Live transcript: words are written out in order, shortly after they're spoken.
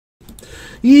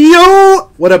Yo!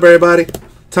 What up, everybody?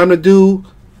 Time to do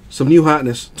some new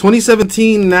hotness.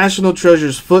 2017 National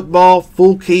Treasures Football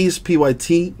Full Case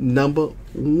PYT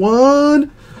 #1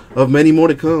 of many more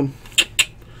to come.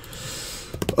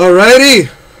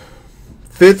 Alrighty.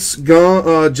 Fitz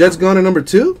gone. Jets gone at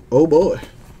 #2. Oh boy.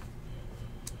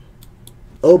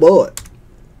 Oh boy.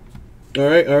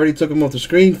 Alright, I already took him off the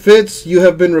screen. Fitz, you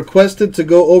have been requested to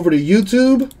go over to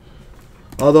YouTube.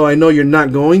 Although I know you're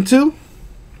not going to.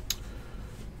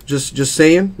 Just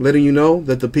saying, letting you know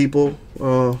that the people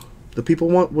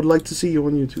would like to see you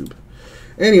on YouTube.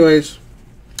 Anyways,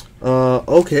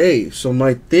 okay, so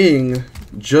my thing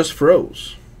just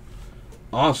froze.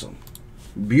 Awesome,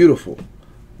 beautiful,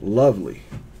 lovely.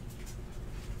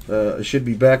 It should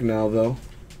be back now though.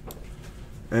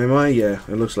 Am I? Yeah,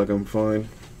 it looks like I'm fine.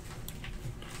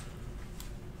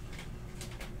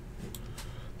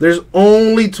 There's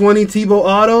only 20 Tebow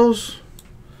autos.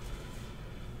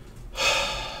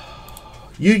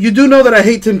 You do know that I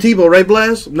hate Tim Tebow, right,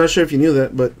 Blaz? I'm not sure if you knew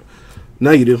that, but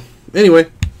now you do. Anyway,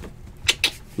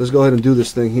 let's go ahead and do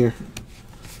this thing here.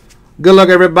 Good luck,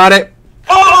 everybody.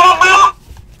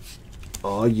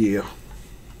 Oh, yeah.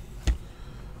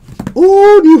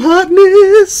 Oh, new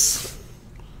hotness.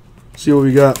 See what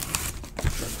we got.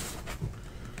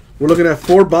 We're looking at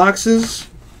 4 boxes.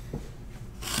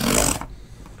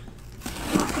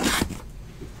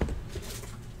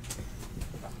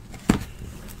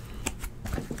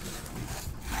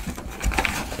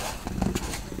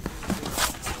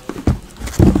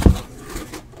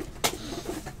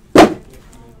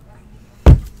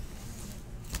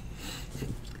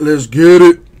 Let's get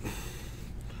it.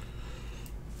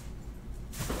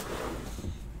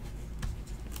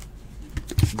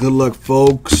 Good luck,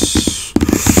 folks.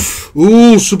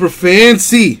 Ooh, super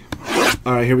fancy.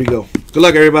 All right, here we go. Good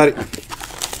luck, everybody.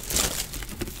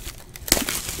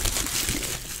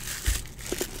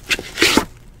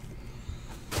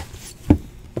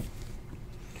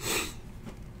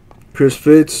 Chris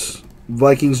Fitz,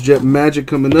 Vikings Jet Magic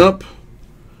coming up.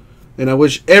 And I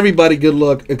wish everybody good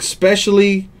luck,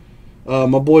 especially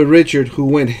my boy Richard, who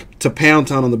went to Pound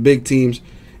Town on the big teams.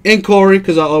 And Corey,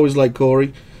 because I always like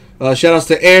Corey. Shout-outs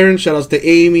to Aaron, shout-outs to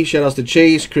Amy, shout-outs to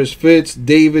Chase, Chris Fitz,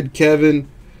 David, Kevin,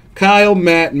 Kyle,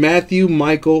 Matt, Matthew,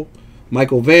 Michael,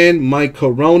 Michael Van, Mike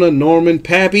Corona, Norman,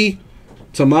 Pappy,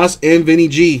 Tomas, and Vinny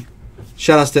G.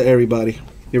 Shout-outs to everybody.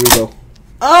 Here we go.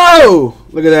 Oh!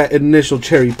 Look at that initial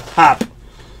cherry pop.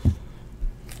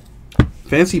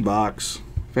 Fancy box.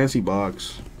 Fancy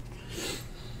box.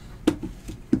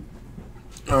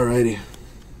 Alrighty.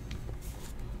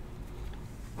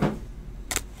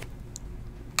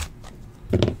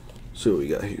 See what we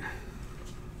got here.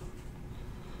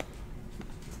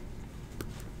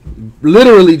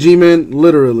 Literally, G-Man.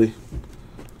 Literally.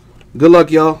 Good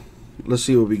luck, y'all. Let's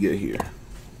see what we get here.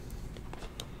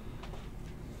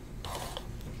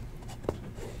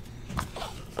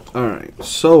 Alright.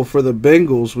 So, for the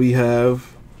Bengals, we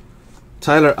have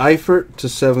Tyler Eifert to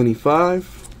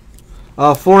 75.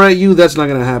 4 at you, that's not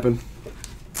going to happen.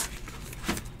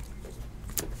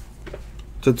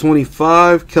 To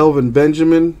 25, Kelvin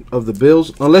Benjamin of the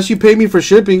Bills. Unless you pay me for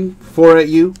shipping, 4 at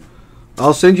you.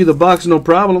 I'll send you the box, no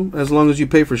problem, as long as you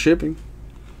pay for shipping.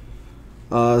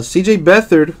 CJ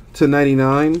Beathard to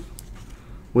 99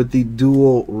 with the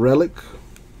dual relic.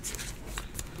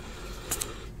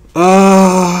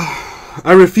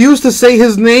 I refuse to say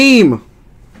his name.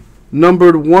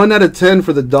 Numbered 1 out of 10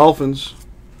 for the Dolphins.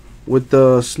 With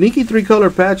the sneaky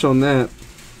 3-color patch on that.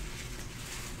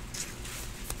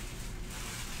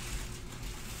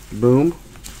 Boom.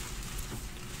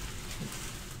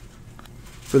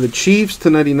 For the Chiefs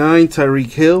to 99,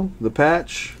 Tyreek Hill, the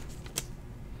patch.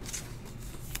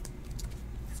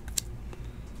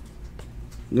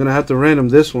 I'm going to have to random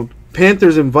this one.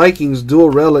 Panthers and Vikings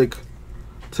dual relic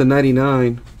to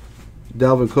 99.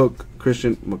 Dalvin Cook,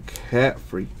 Christian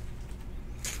McCaffrey.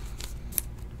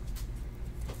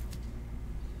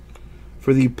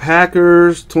 For the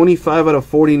Packers, 25 out of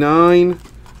 49,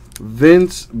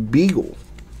 Vince Beagle,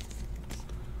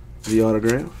 the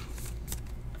autograph.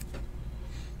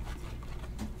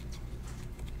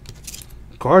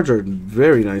 Cards are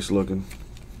very nice looking.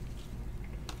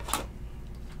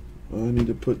 I need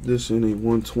to put this in a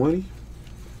 120.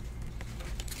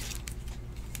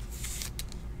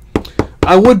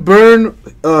 I would burn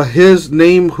his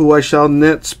name, who I shall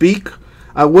not speak.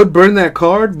 I would burn that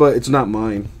card, but it's not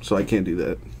mine, so I can't do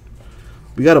that.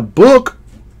 We got a book.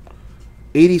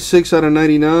 86 out of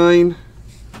 99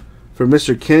 for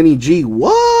Mr. Kenny G.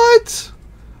 What?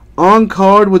 On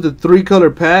card with the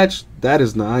 3-color patch. That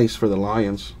is nice for the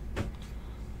Lions.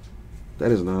 That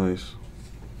is nice.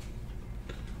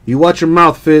 You watch your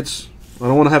mouth, Fitz. I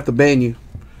don't want to have to ban you.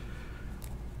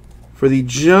 For the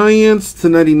Giants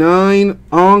 /99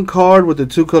 on card with the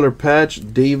 2-color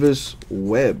patch, Davis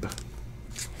Webb.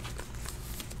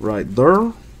 Right there.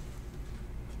 I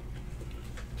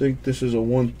think this is a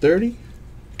 130.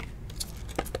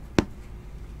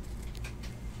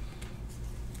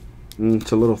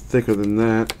 It's a little thicker than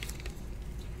that.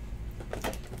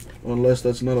 Unless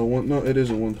that's not a one. No, it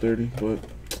is a 130, but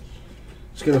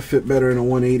it's gonna fit better in a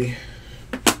 180.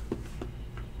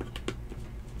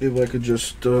 If I could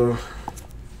just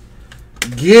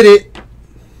get it.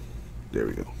 There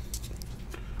we go.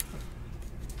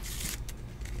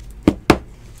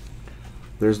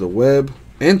 There's the Webb.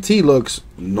 NT looks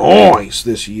nice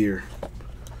this year.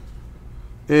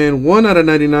 And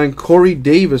 1/99, Corey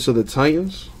Davis of the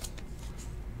Titans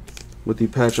with the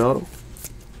patch auto.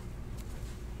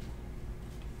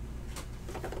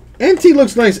 NT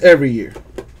looks nice every year.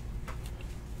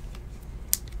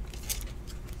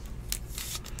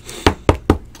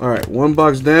 All right, one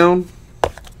box down.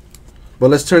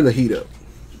 But let's turn the heat up.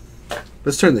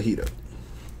 Let's turn the heat up.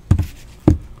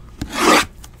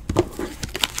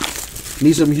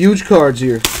 Need some huge cards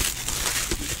here.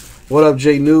 What up,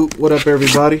 Jay Newt? What up,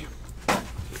 everybody?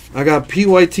 I got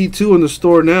PYT 2 in the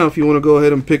store now if you want to go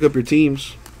ahead and pick up your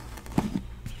teams.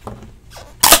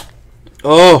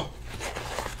 Oh,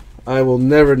 I will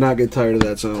never not get tired of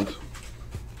that sound.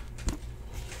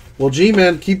 Well,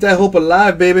 G-Man, keep that hope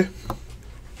alive, baby.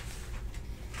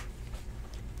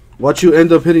 Watch you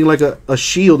end up hitting like a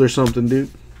shield or something, dude.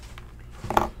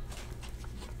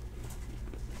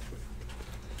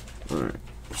 Alright,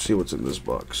 let's see what's in this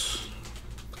box.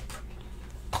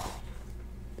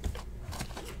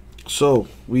 So,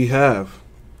 we have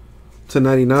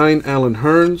 /99, Allen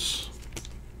Hurns,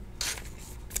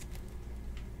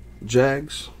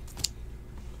 Jags.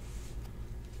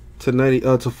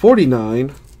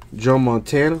 /49, Joe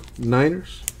Montana,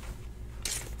 Niners.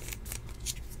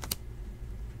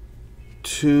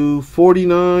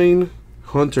 /49,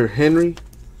 Hunter Henry,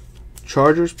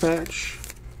 Chargers patch.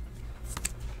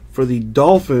 For the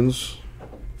Dolphins,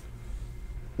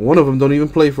 one of them don't even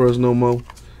play for us no more.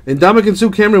 And Ndamukong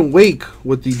Suh, Cameron Wake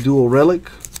with the dual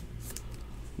relic,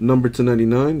 number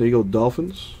 /99. There you go,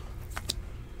 Dolphins.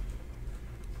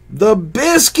 The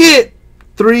Biscuit,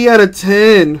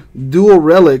 3/10, dual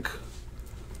relic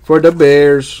for the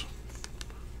Bears.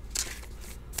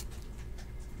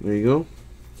 There you go.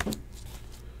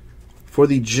 For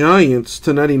the Giants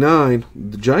 /99,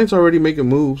 the Giants already making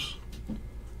moves.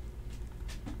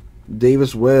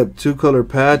 Davis Webb, 2-color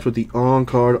patch with the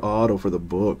on-card auto for the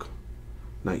book.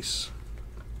 Nice.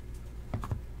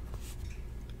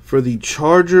 For the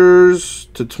Chargers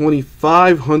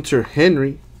 /25, Hunter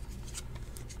Henry,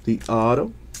 the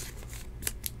auto.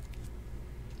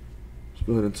 Let's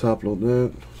go ahead and top load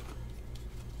that.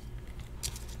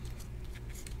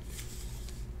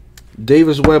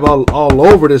 Davis Webb all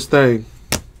over this thing.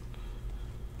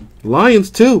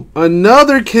 Lions 2.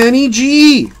 Another Kenny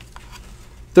G.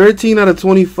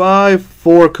 13/25.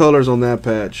 4 colors on that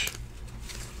patch.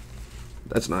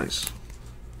 That's nice.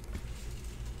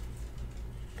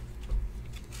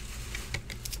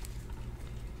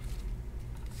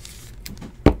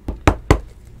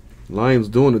 Lions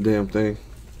doing the damn thing.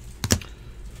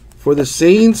 For the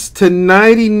Saints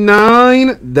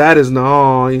 /99. That is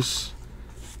nice.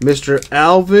 Mr.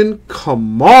 Alvin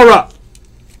Kamara.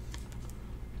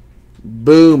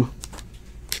 Boom.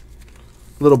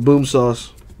 Little boom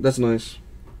sauce. That's nice.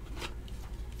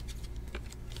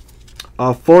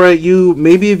 For you,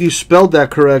 maybe if you spelled that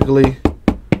correctly,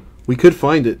 we could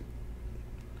find it.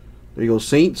 There you go,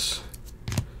 Saints.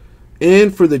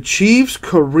 And for the Chiefs,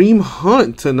 Kareem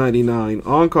Hunt /99.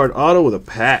 On-card auto with a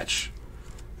patch.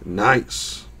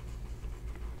 Nice.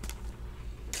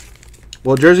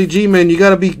 Well, Jersey G, man, you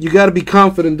gotta be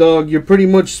confident, dog. You're pretty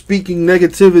much speaking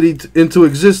negativity into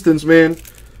existence, man.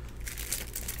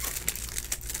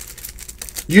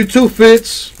 You too,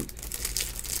 Fitz.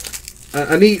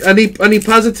 I need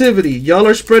positivity. Y'all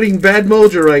are spreading bad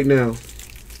mojo right now.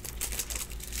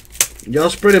 Y'all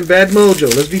spreading bad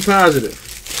mojo. Let's be positive.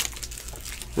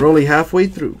 We're only halfway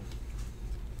through.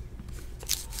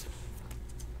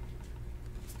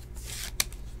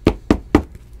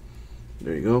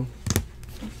 There you go.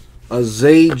 A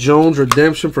Zay Jones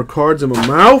redemption for cards in my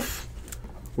mouth.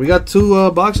 We got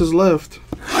 2 boxes left.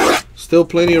 Still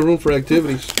plenty of room for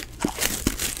activities.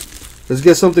 Let's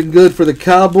get something good for the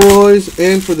Cowboys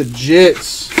and for the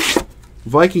Jets.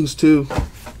 Vikings too.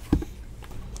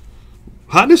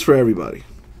 Hotness for everybody.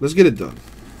 Let's get it done.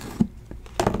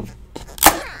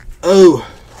 Oh.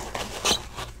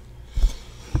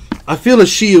 I feel a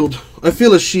shield I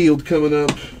feel a shield coming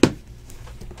up.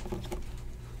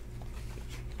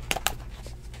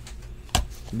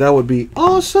 That would be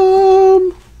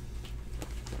awesome.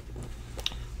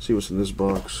 Let's see what's in this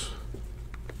box.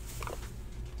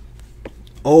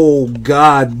 Oh,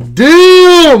 god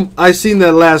damn! I seen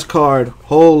that last card.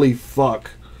 Holy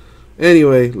fuck.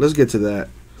 Anyway, let's get to that.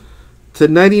 To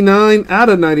 99, out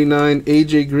of 99,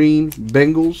 AJ Green,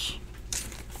 Bengals.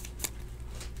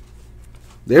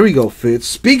 There we go, Fitz.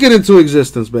 Speak it into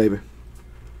existence, baby.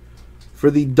 For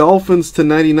the Dolphins to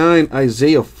 99,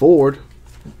 Isaiah Ford.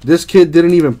 This kid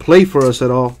didn't even play for us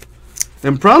at all.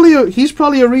 And he's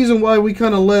probably a reason why we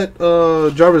kind of let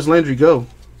Jarvis Landry go.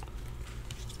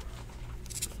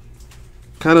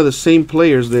 Kind of the same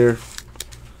players there.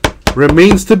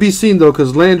 Remains to be seen, though,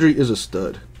 because Landry is a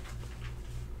stud.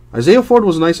 Isaiah Ford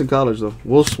was nice in college, though.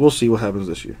 We'll see what happens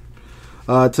this year.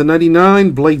 To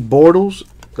 99, Blake Bortles.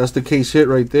 That's the case hit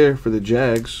right there for the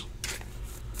Jags.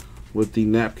 With the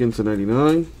napkin to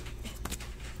 99.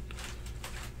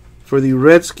 For the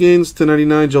Redskins to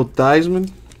 99, Joe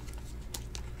Theismann.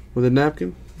 With a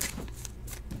napkin.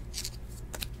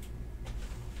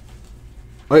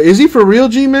 Is he for real,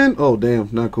 G-Man? Oh, damn.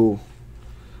 Not cool.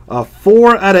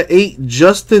 4 out of 8,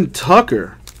 Justin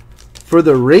Tucker. For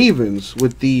the Ravens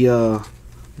with the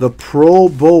Pro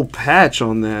Bowl patch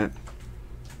on that.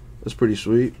 That's pretty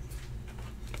sweet.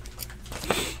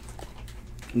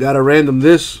 Got to random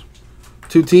this.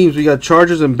 2 teams. We got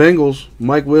Chargers and Bengals.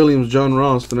 Mike Williams, John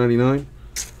Ross to 99.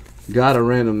 Got to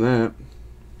random that.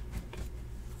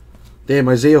 Damn,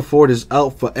 Isaiah Ford is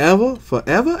out forever.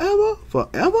 Forever, ever?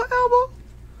 Forever, ever?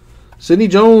 Sidney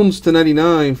Jones to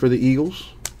 99 for the Eagles.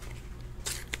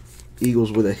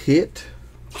 Eagles with a hit.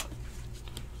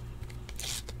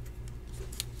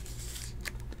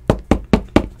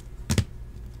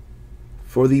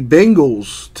 For the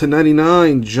Bengals, to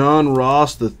 99, John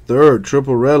Ross III,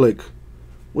 triple relic,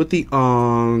 with the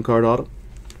on-card auto.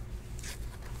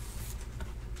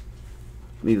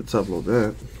 Need to top load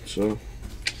that, so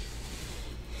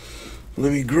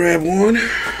let me grab one.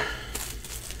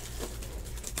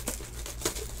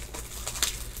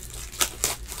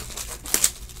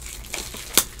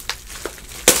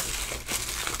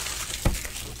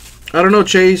 I don't know,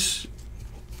 Chase.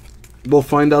 We'll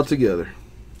find out together.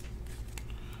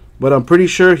 But I'm pretty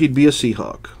sure he'd be a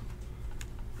Seahawk.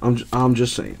 I'm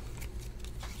just saying.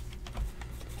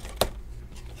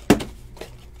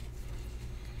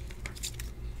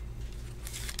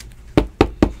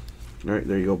 All right,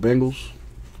 there you go, Bengals.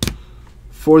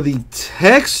 For the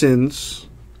Texans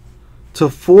to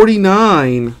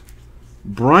 49,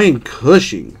 Brian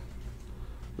Cushing.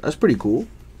 That's pretty cool.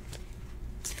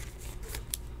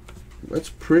 That's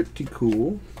pretty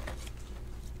cool.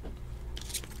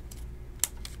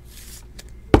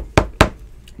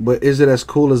 But is it as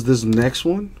cool as this next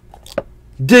one?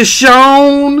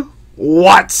 Deshaun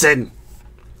Watson.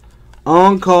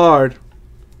 On card.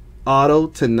 Auto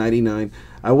to 99.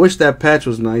 I wish that patch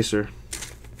was nicer.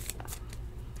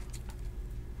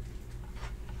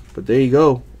 But there you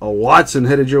go. A Watson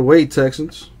headed your way,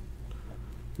 Texans.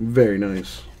 Very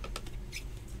nice.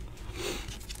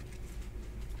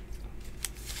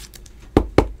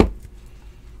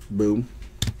 Boom.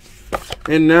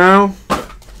 And now,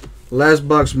 last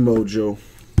box mojo.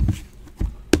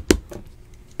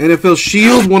 NFL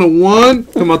Shield 101.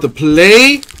 Come out to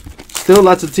play. Still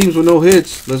lots of teams with no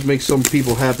hits. Let's make some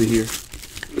people happy here.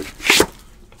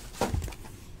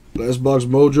 Last box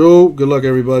mojo. Good luck,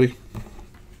 everybody.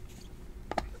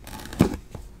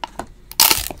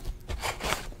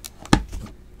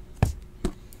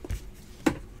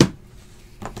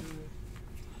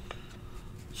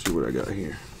 Let's see what I got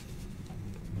here.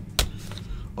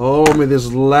 Oh, may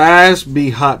this last be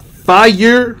hot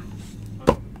fire.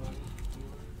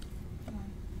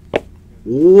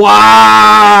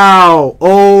 Wow.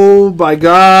 Oh, my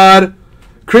God.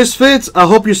 Chris Fitz, I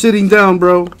hope you're sitting down,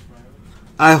 bro.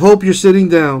 I hope you're sitting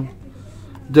down.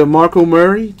 DeMarco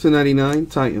Murray to 99,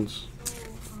 Titans.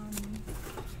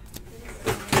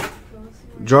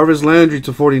 Jarvis Landry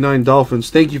to 49, Dolphins.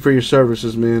 Thank you for your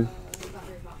services, man.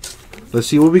 Let's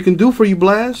see what we can do for you,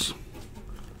 Blast.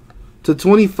 To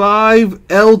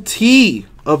 25, LT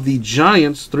of the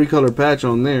Giants. 3-color patch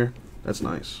on there. That's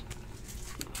nice.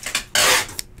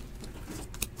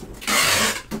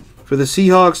 For the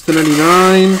Seahawks to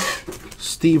 99,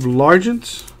 Steve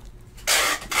Largent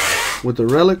with the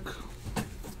relic.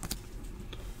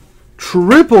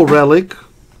 Triple relic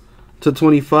to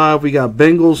 25. We got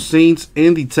Bengals, Saints,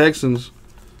 and the Texans.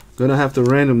 Gonna have to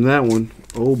random that one.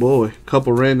 Oh boy,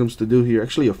 couple randoms to do here.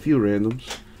 Actually, a few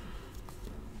randoms.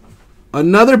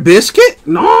 Another biscuit?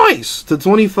 Nice! To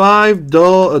 25,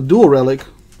 dual relic.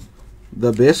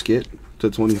 The biscuit to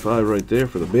 25 right there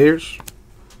for the Bears.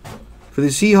 For the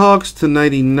Seahawks to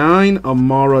 99,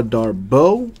 Amara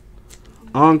Darboh.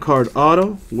 On-card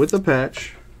auto with the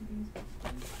patch.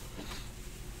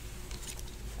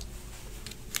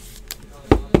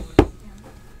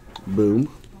 Boom.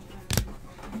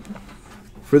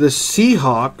 For the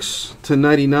Seahawks to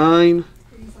 99,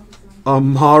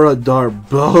 Amara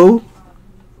Darboh.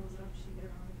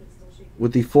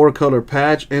 With the 4-color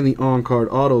patch and the on-card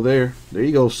auto there. There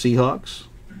you go, Seahawks.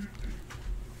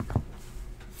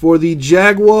 For the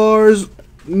Jaguars,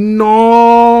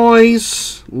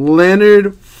 nice.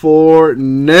 Leonard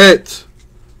Fournette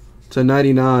to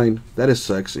 99. That is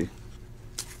sexy.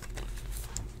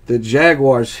 The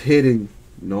Jaguars hitting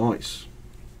nice.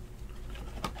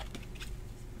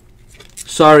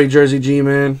 Sorry, Jersey G,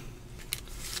 man.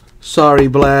 Sorry,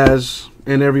 Blaz,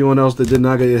 and everyone else that did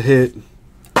not get a hit.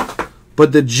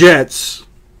 But the Jets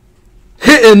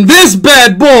hitting this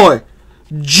bad boy,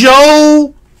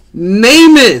 Joe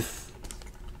Namath,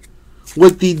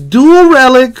 with the dual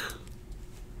relic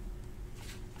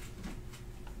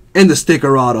and the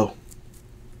sticker auto.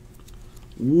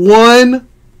 1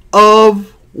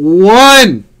 of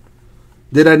 1.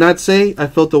 Did I not say I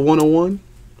felt the 101?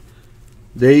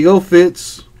 There you go,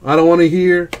 Fitz. I don't want to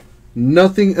hear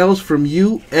nothing else from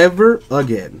you ever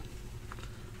again.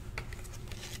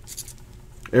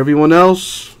 Everyone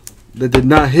else that did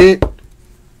not hit,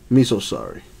 me so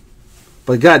sorry.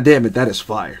 But god damn it, that is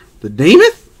fire. The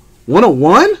Namath?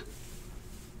 101?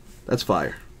 That's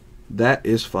fire. That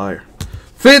is fire.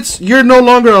 Fitz, you're no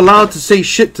longer allowed to say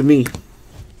shit to me.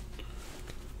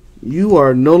 You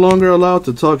are no longer allowed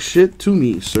to talk shit to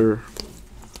me, sir.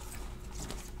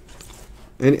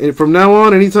 And from now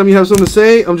on, anytime you have something to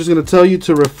say, I'm just going to tell you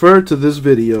to refer to this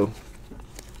video.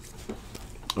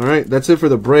 Alright, that's it for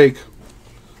the break.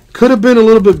 Could have been a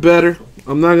little bit better.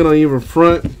 I'm not going to even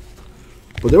front.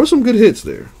 But there were some good hits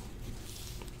there.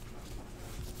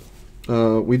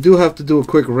 We do have to do a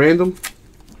quick random.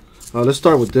 Let's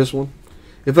start with this one.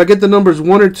 If I get the numbers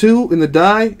 1 or 2 in the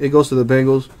die, it goes to the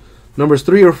Bengals. Numbers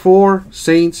 3 or 4,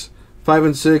 Saints. 5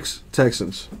 and 6,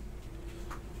 Texans.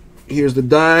 Here's the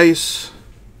dice.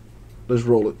 Let's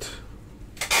roll it.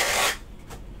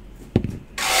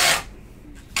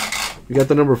 We got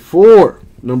the number 4.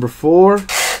 Number 4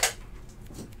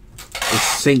 is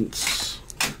Saints.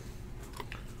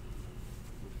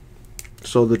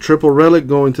 So the triple relic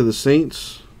going to the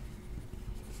Saints.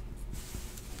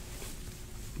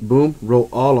 Boom. Roll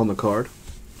all on the card.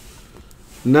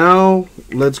 Now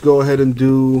let's go ahead and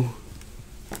do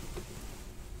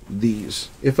these.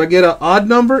 If I get an odd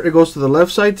number, it goes to the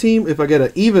left side team. If I get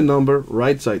an even number,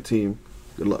 right side team.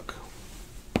 Good luck.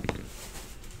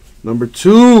 Number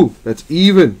 2, that's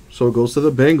even, so it goes to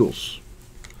the Bengals.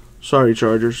 Sorry,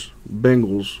 Chargers.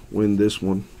 Bengals win this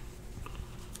one.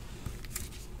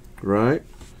 Right?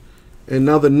 And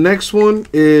now the next one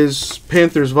is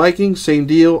Panthers-Vikings. Same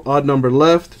deal. Odd number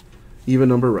left, even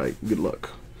number right. Good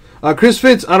luck. Chris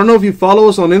Fitz, I don't know if you follow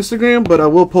us on Instagram, but I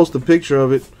will post a picture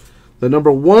of it. The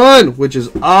number 1, which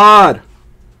is odd,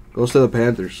 goes to the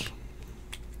Panthers.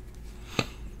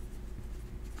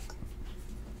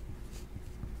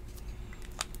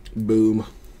 Boom.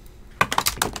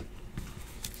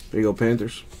 There you go,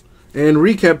 Panthers. And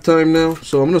recap time now.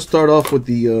 So I'm going to start off with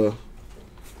the...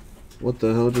 what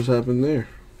the hell just happened there?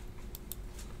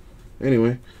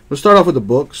 Anyway, we'll start off with the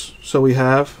books. So we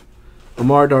have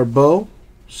Amar Darboh,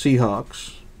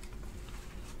 Seahawks.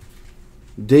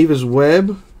 Davis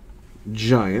Webb,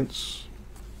 Giants.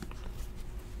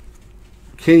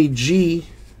 Kenny G,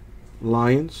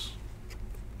 Lions.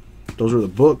 Those are the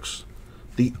books.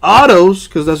 The autos,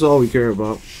 because that's all we care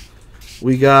about.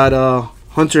 We got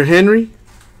Hunter Henry,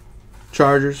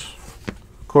 Chargers.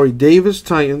 Corey Davis,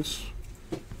 Titans.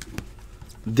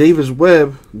 Davis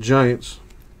Webb, Giants.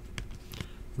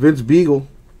 Vince Beagle,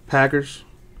 Packers.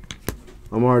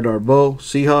 Amar Darboh,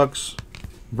 Seahawks.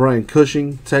 Brian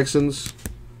Cushing, Texans.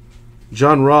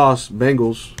 John Ross,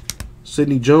 Bengals.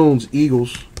 Sidney Jones,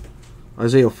 Eagles.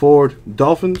 Isaiah Ford,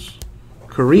 Dolphins.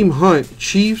 Kareem Hunt,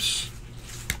 Chiefs.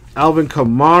 Alvin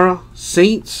Kamara,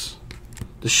 Saints.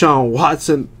 Deshaun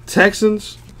Watson,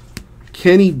 Texans.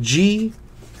 Kenny G,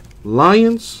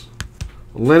 Lions.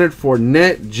 Leonard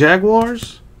Fournette,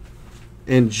 Jaguars.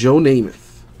 And Joe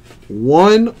Namath.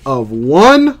 1 of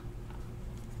 1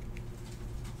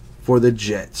 for the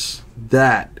Jets.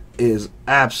 That is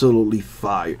absolutely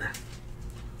fire.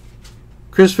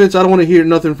 Chris Fitz, I don't want to hear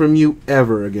nothing from you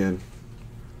ever again,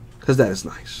 because that is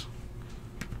nice.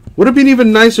 Would have been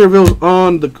even nicer if it was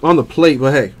on the plate,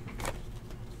 but hey,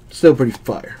 still pretty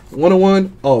fire.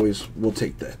 101, always will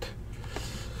take that.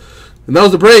 And that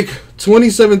was the break.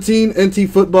 2017 NT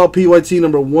Football PYT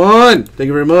number 1. Thank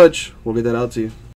you very much. We'll get that out to you.